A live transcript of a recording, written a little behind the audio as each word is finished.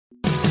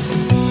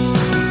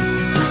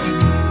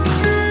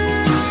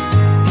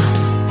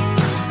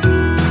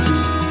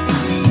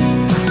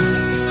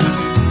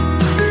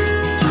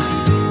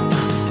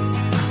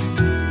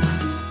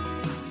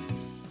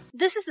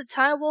This is the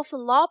Ty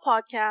Wilson Law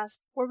Podcast,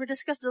 where we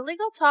discuss the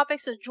legal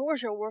topics of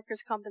Georgia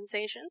workers'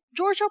 compensation,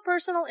 Georgia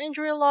personal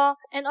injury law,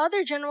 and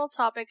other general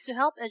topics to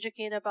help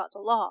educate about the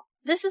law.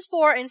 This is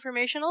for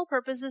informational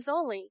purposes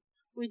only.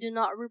 We do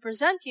not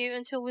represent you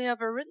until we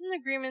have a written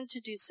agreement to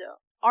do so.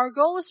 Our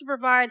goal is to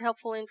provide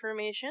helpful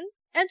information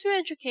and to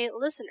educate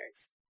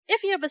listeners.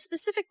 If you have a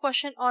specific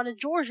question on a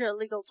Georgia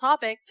legal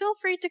topic, feel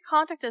free to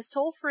contact us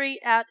toll-free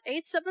at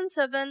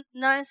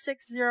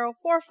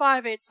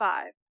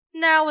 877-960-4585.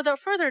 Now, without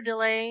further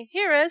delay,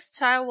 here is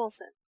Ty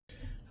Wilson.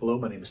 Hello,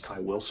 my name is Ty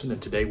Wilson, and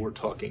today we're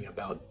talking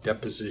about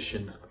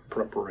deposition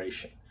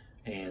preparation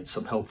and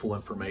some helpful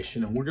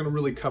information. And we're going to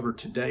really cover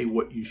today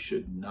what you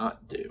should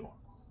not do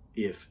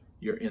if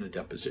you're in a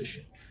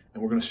deposition.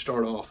 And we're going to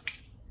start off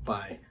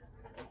by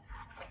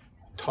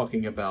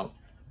talking about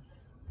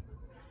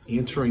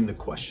answering the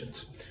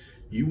questions.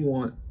 You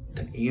want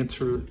to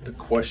answer the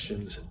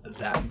questions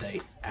that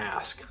they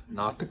ask,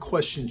 not the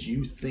questions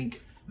you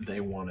think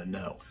they want to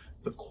know,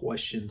 the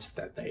questions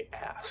that they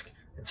ask.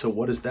 And so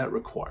what does that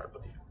require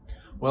of you?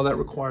 Well, that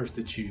requires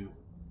that you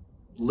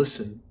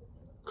listen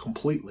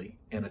completely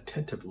and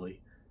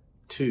attentively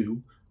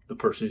to the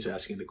person who's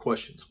asking the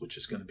questions, which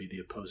is going to be the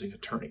opposing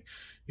attorney.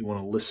 You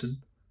want to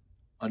listen,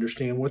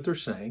 understand what they're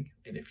saying,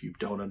 and if you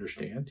don't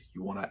understand,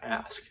 you want to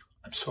ask,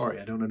 I'm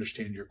sorry, I don't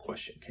understand your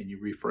question. Can you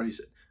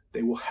rephrase it?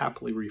 They will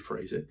happily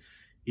rephrase it.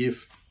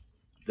 If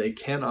they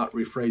cannot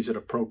rephrase it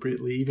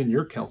appropriately, even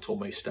your counsel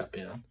may step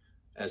in,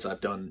 as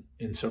I've done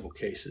in several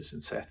cases,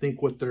 and say, I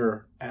think what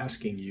they're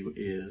asking you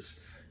is,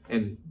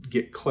 and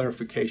get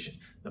clarification.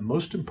 The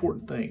most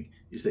important thing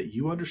is that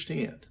you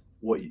understand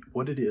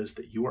what it is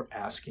that you are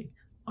asking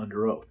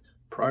under oath.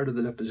 Prior to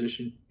the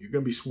deposition, you're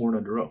going to be sworn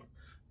under oath.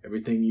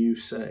 Everything you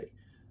say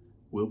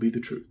will be the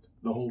truth,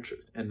 the whole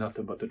truth, and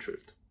nothing but the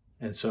truth.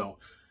 And so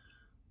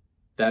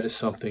that is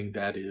something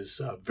that is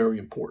very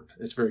important.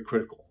 It's very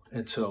critical.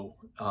 And so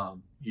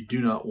you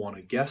do not want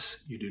to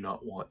guess. You do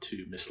not want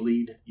to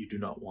mislead. You do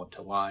not want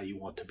to lie. You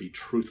want to be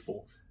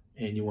truthful,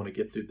 and you want to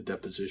get through the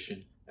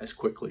deposition as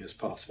quickly as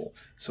possible.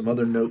 Some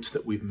other notes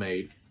that we've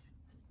made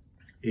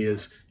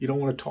is you don't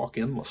want to talk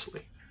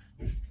endlessly.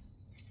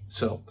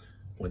 So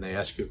when they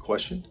ask you a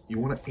question, you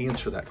want to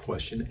answer that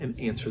question and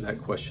answer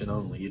that question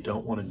only. You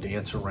don't want to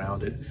dance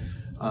around it.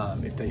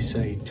 If they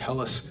say, tell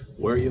us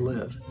where you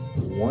live,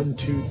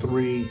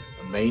 123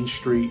 Main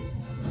Street,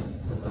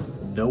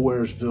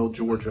 Nowheresville,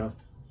 Georgia,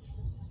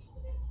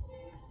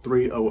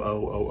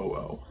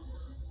 300,000.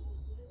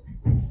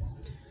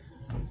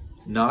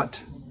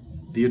 Not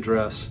the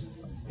address.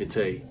 It's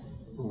a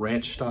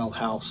ranch-style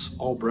house,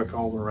 all brick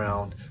all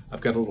around.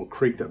 I've got a little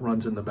creek that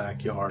runs in the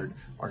backyard.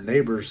 Our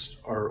neighbors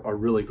are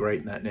really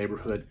great in that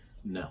neighborhood.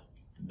 No.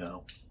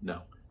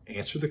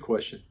 Answer the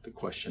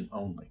question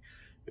only.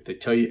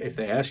 If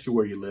they ask you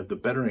where you live, the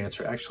better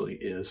answer actually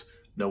is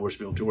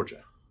Nowheresville,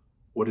 Georgia.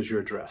 What is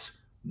your address?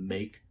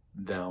 Make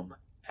them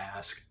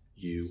ask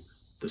you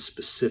the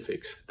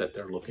specifics that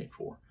they're looking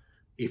for.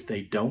 If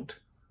they don't,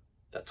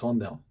 that's on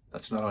them.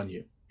 That's not on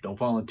you. Don't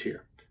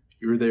volunteer.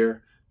 You're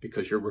there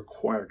because you're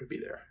required to be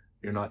there.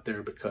 You're not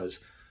there because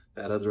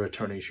that other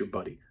attorney is your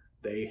buddy.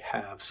 They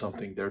have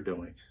something they're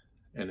doing,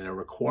 and they're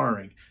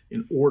requiring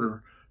in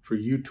order for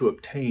you to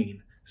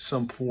obtain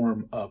some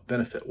form of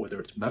benefit, whether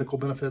it's medical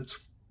benefits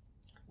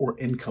or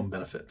income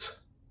benefits.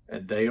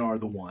 And they are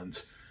the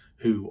ones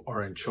who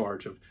are in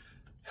charge of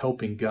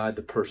helping guide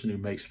the person who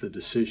makes the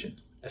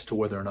decision as to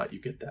whether or not you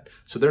get that.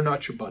 So they're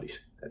not your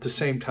buddies. At the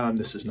same time,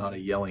 this is not a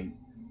yelling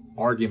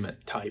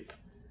argument type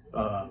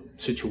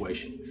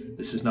situation.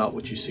 This is not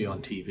what you see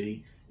on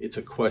TV. It's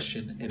a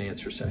question and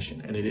answer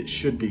session, and it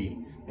should be,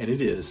 and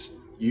it is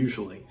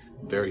usually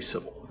very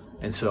civil.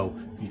 And so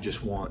you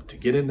just want to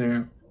get in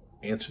there,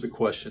 answer the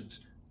questions,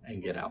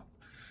 and get out.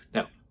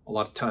 Now, a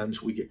lot of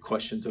times we get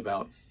questions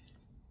about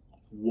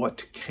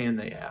what can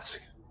they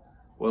ask?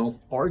 Well,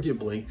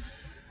 arguably,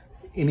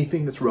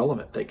 anything that's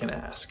relevant they can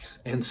ask.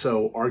 And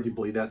so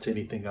arguably that's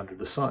anything under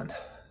the sun.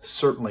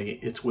 Certainly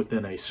it's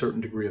within a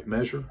certain degree of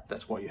measure.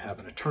 That's why you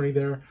have an attorney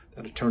there.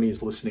 That attorney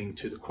is listening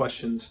to the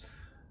questions.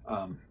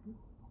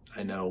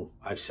 I know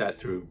I've sat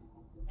through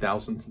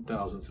thousands and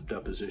thousands of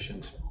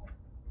depositions.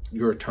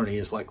 Your attorney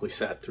has likely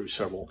sat through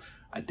several.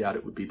 I doubt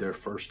it would be their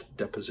first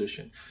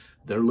deposition.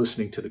 They're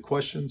listening to the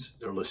questions.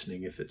 They're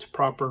listening if it's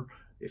proper.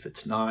 If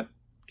it's not,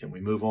 can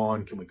we move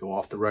on? Can we go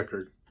off the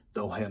record?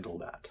 They'll handle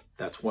that.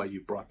 That's why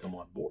you brought them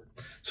on board.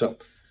 So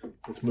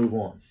let's move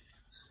on.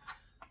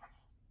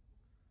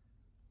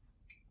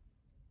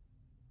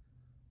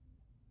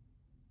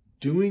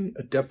 Doing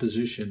a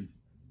deposition,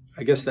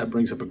 I guess that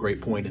brings up a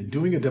great point. And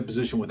doing a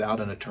deposition without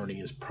an attorney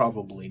is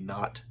probably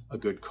not a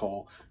good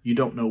call. You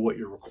don't know what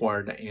you're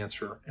required to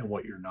answer and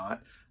what you're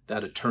not.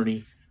 That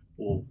attorney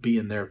will be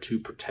in there to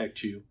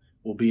protect you,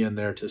 will be in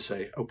there to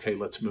say, okay,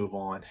 let's move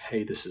on.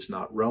 Hey, this is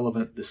not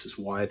relevant. This is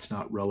why it's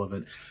not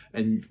relevant.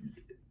 And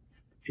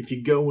if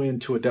you go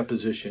into a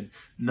deposition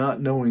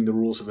not knowing the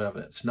rules of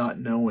evidence, not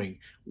knowing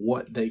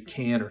what they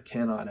can or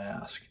cannot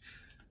ask,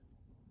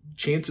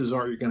 chances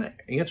are you're going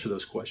to answer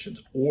those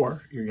questions,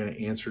 or you're going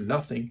to answer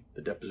nothing.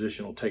 The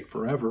deposition will take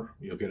forever.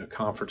 You'll get a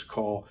conference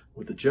call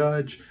with the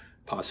judge,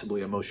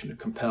 possibly a motion to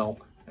compel,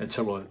 and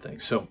several other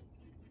things. So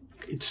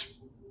it's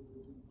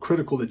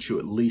critical that you,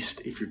 at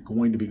least if you're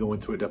going to be going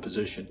through a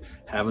deposition,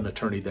 have an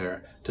attorney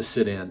there to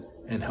sit in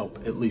and help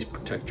at least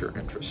protect your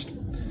interest.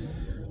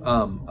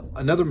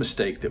 Another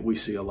mistake that we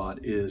see a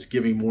lot is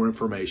giving more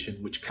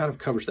information, which kind of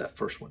covers that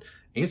first one.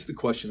 Answer the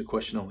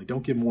question only.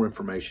 Don't give more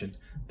information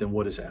than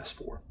what is asked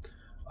for.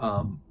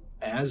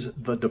 As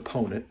the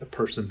deponent, the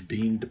person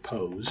being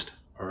deposed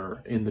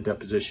or in the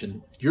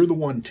deposition, you're the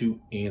one to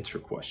answer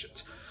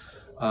questions.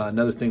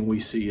 Another thing we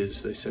see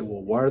is they say,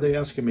 well, why are they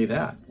asking me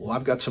that? Well,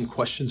 I've got some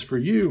questions for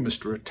you,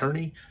 Mr.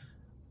 Attorney.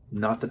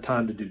 Not the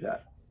time to do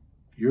that.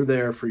 You're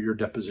there for your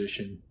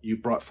deposition. You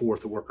brought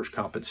forth a workers'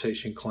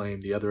 compensation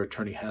claim. The other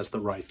attorney has the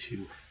right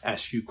to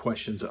ask you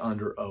questions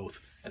under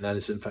oath, and that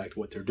is in fact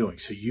what they're doing.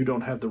 So you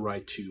don't have the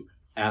right to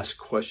ask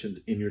questions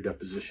in your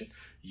deposition.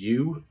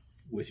 You,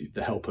 with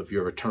the help of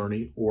your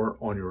attorney or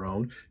on your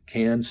own,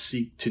 can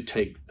seek to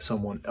take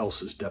someone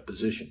else's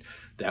deposition.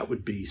 That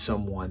would be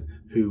someone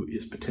who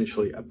is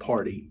potentially a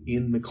party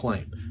in the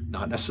claim,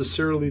 not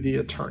necessarily the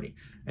attorney.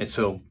 And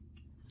so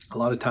a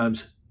lot of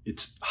times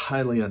it's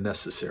highly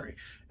unnecessary.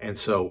 And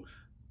so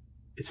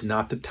it's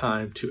not the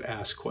time to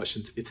ask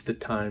questions. It's the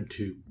time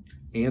to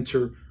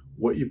answer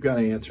what you've got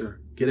to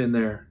answer, get in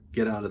there,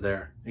 get out of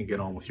there, and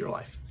get on with your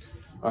life.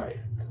 All right,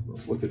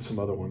 let's look at some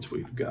other ones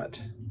we've got.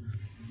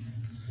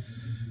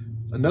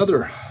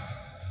 Another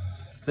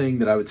thing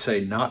that I would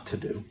say not to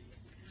do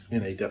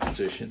in a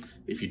deposition,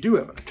 if you do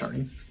have an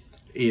attorney,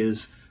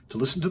 is to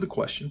listen to the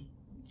question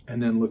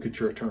and then look at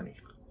your attorney.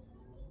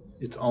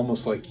 It's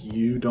almost like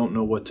you don't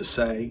know what to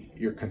say.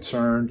 You're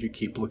concerned. You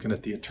keep looking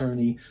at the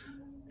attorney.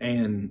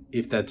 And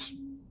if that's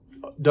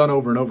done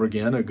over and over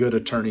again, a good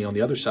attorney on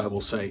the other side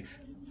will say,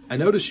 I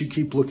notice you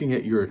keep looking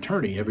at your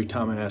attorney every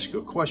time I ask you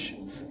a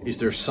question. Is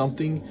there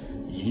something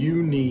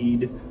you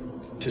need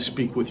to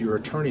speak with your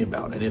attorney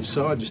about? And if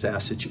so, I just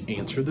ask that you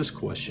answer this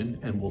question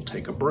and we'll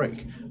take a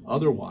break.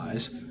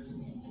 Otherwise,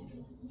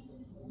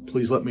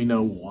 please let me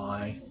know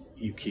why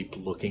you keep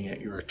looking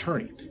at your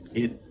attorney.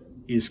 It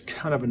is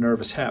kind of a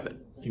nervous habit.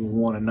 You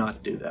want to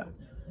not do that.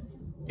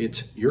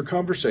 It's your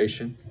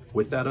conversation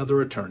with that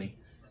other attorney.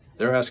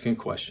 They're asking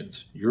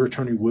questions. Your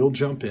attorney will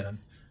jump in,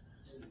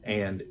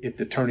 and if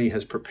the attorney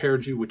has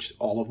prepared you, which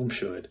all of them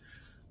should,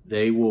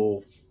 they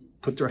will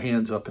put their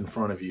hands up in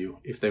front of you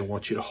if they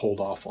want you to hold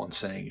off on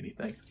saying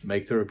anything,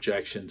 make their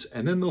objections,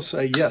 and then they'll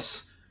say,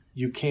 yes,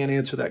 you can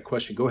answer that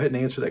question. Go ahead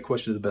and answer that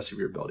question to the best of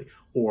your ability,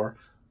 or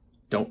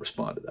don't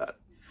respond to that.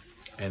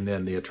 And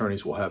then the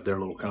attorneys will have their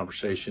little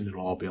conversation.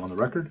 It'll all be on the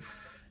record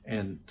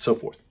and so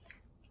forth.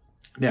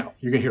 Now,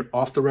 you're going to hear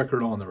off the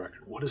record, on the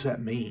record. What does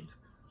that mean?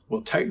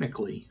 Well,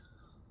 technically,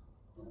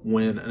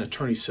 when an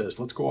attorney says,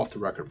 let's go off the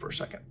record for a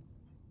second,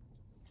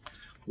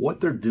 what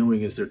they're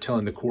doing is they're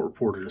telling the court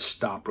reporter to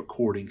stop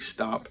recording,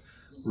 stop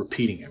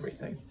repeating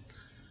everything.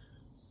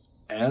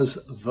 As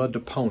the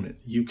deponent,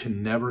 you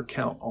can never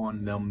count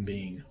on them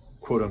being,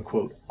 quote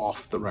unquote,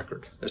 off the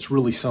record. That's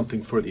really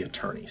something for the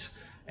attorneys.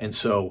 And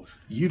so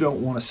you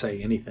don't want to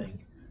say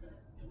anything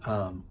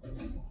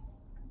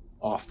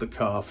off the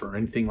cuff or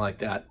anything like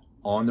that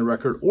on the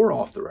record or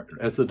off the record.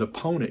 As the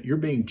deponent, you're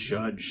being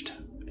judged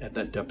at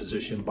that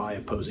deposition by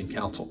opposing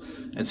counsel.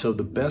 And so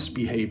the best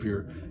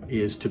behavior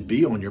is to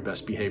be on your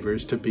best behavior,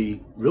 is to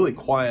be really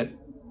quiet.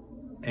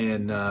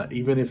 And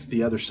even if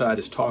the other side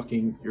is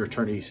talking, your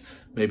attorney's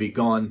maybe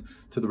gone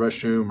to the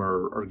restroom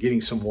or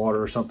getting some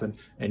water or something,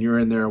 and you're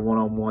in there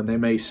one-on-one, they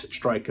may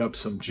strike up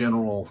some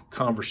general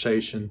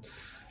conversation.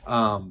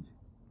 I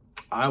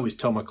always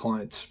tell my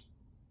clients,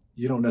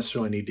 you don't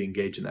necessarily need to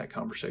engage in that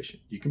conversation.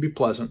 You can be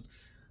pleasant,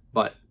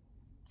 but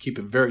keep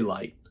it very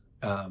light.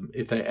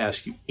 If they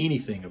ask you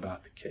anything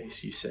about the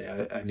case, you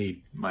say, I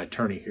need my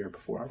attorney here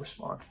before I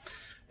respond,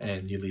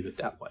 and you leave it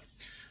that way.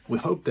 We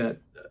hope that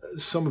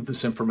some of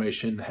this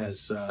information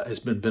has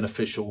been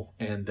beneficial,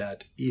 and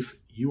that if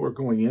you are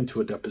going into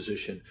a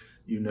deposition,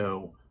 you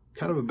know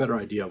kind of a better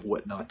idea of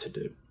what not to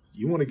do.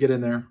 You want to get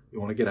in there,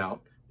 you want to get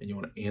out, and you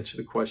want to answer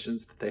the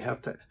questions that they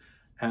have to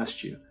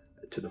ask you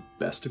to the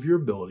best of your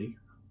ability,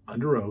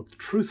 under oath,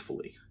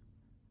 truthfully,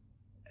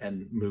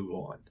 and move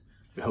on.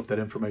 We hope that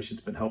information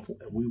has been helpful,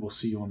 and we will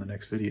see you on the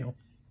next video.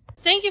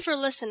 Thank you for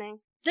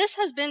listening. This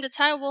has been the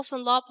Ty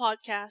Wilson Law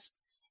Podcast.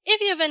 If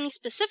you have any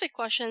specific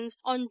questions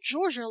on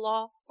Georgia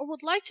law, or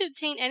would like to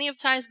obtain any of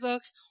Ty's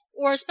books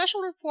or special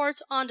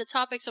reports on the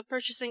topics of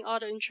purchasing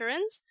auto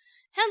insurance,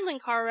 handling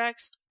car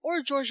wrecks,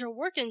 or Georgia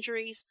work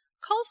injuries,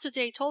 call us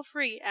today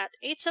toll-free at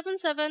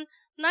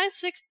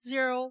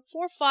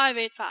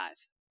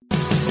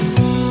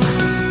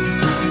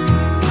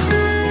 877-960-4585.